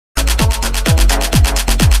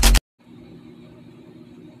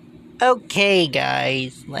Okay,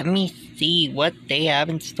 guys, let me see what they have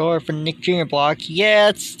in store for the Nick Jr. block. Yeah,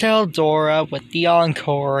 it's still Dora with the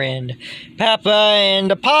Encore and Peppa and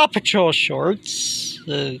the PAW Patrol shorts.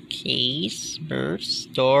 Okay,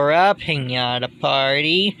 Smurfs, Dora, Pinata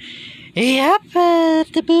Party. Yep,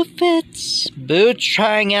 the boot fits. Boots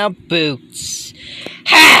trying out boots.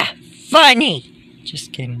 Ha! Funny!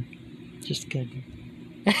 Just kidding. Just kidding.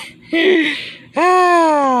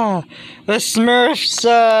 The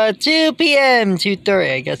Smurfs, 2 p.m.,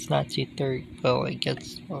 2:30. I guess not 2:30. Well,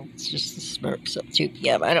 it's just the Smurfs at 2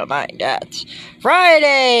 p.m. I don't mind that.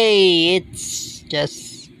 Friday! It's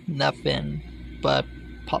just nothing but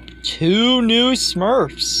pop 2 new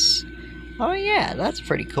Smurfs. Oh, yeah, that's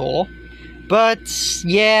pretty cool. But,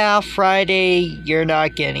 yeah, Friday, you're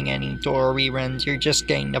not getting any Dora reruns. You're just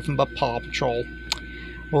getting nothing but PAW Patrol.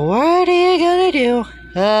 What are you gonna do?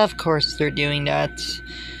 Of course they're doing that.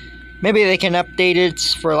 Maybe they can update it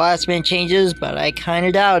for last minute changes, but I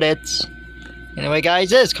kinda doubt it. Anyway guys,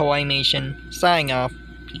 this is Kawaii Nation, signing off.